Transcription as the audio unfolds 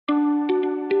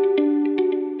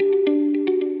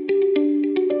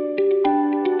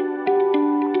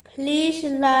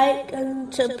like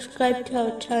and subscribe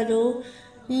to our channel.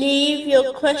 Leave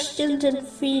your questions and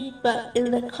feedback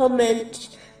in the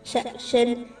comments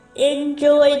section.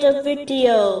 Enjoy the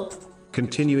video.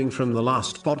 Continuing from the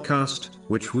last podcast,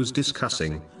 which was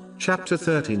discussing chapter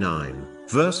 39,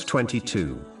 verse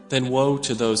 22. Then woe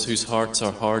to those whose hearts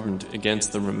are hardened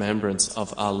against the remembrance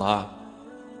of Allah.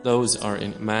 Those are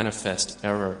in manifest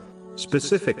error.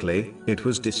 Specifically, it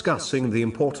was discussing the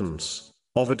importance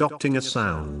of adopting a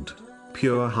sound,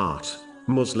 pure heart.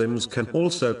 Muslims can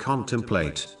also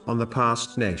contemplate on the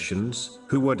past nations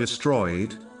who were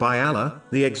destroyed by Allah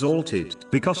the Exalted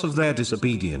because of their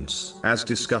disobedience, as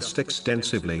discussed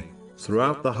extensively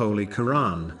throughout the Holy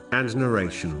Quran and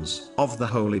narrations of the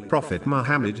Holy Prophet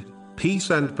Muhammad, peace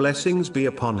and blessings be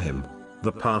upon him.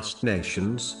 The past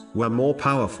nations were more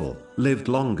powerful, lived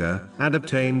longer, and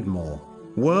obtained more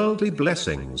worldly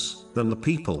blessings than the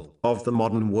people of the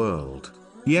modern world.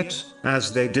 Yet,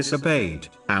 as they disobeyed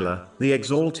Allah the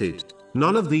Exalted,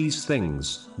 none of these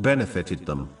things benefited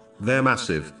them. Their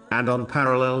massive and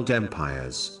unparalleled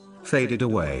empires faded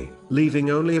away, leaving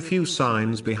only a few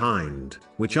signs behind,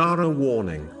 which are a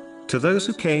warning to those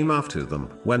who came after them.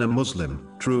 When a Muslim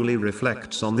truly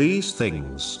reflects on these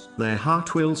things, their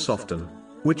heart will soften,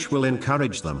 which will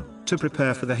encourage them to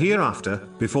prepare for the hereafter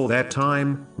before their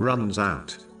time runs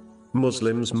out.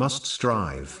 Muslims must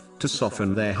strive to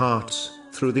soften their hearts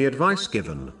through the advice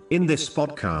given in this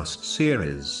podcast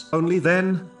series. Only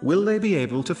then will they be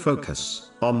able to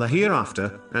focus on the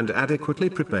hereafter and adequately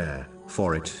prepare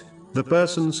for it. The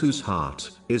person whose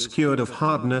heart is cured of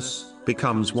hardness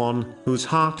becomes one whose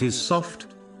heart is soft,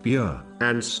 pure,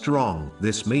 and strong.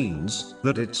 This means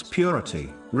that its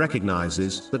purity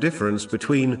recognizes the difference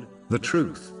between the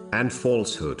truth and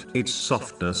falsehood. Its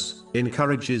softness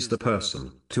encourages the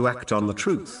person to act on the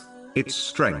truth. Its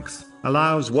strength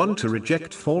allows one to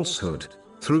reject falsehood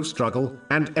through struggle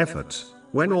and effort.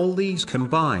 When all these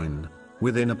combine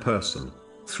within a person,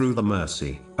 through the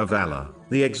mercy of Allah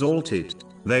the Exalted,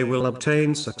 they will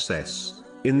obtain success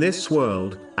in this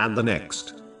world and the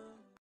next.